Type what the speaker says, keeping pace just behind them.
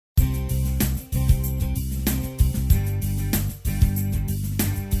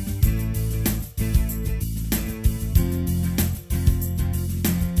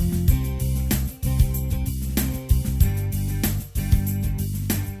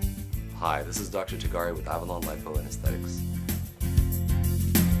Hi, this is Dr. Tagari with Avalon Lipo and Aesthetics.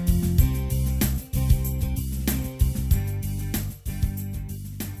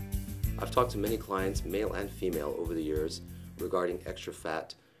 I've talked to many clients, male and female, over the years regarding extra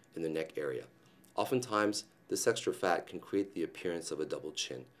fat in the neck area. Oftentimes, this extra fat can create the appearance of a double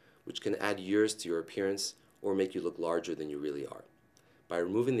chin, which can add years to your appearance or make you look larger than you really are. By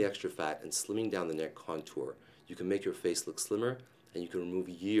removing the extra fat and slimming down the neck contour, you can make your face look slimmer and you can remove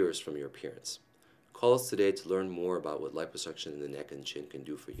years from your appearance. Call us today to learn more about what liposuction in the neck and chin can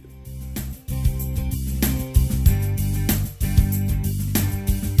do for you.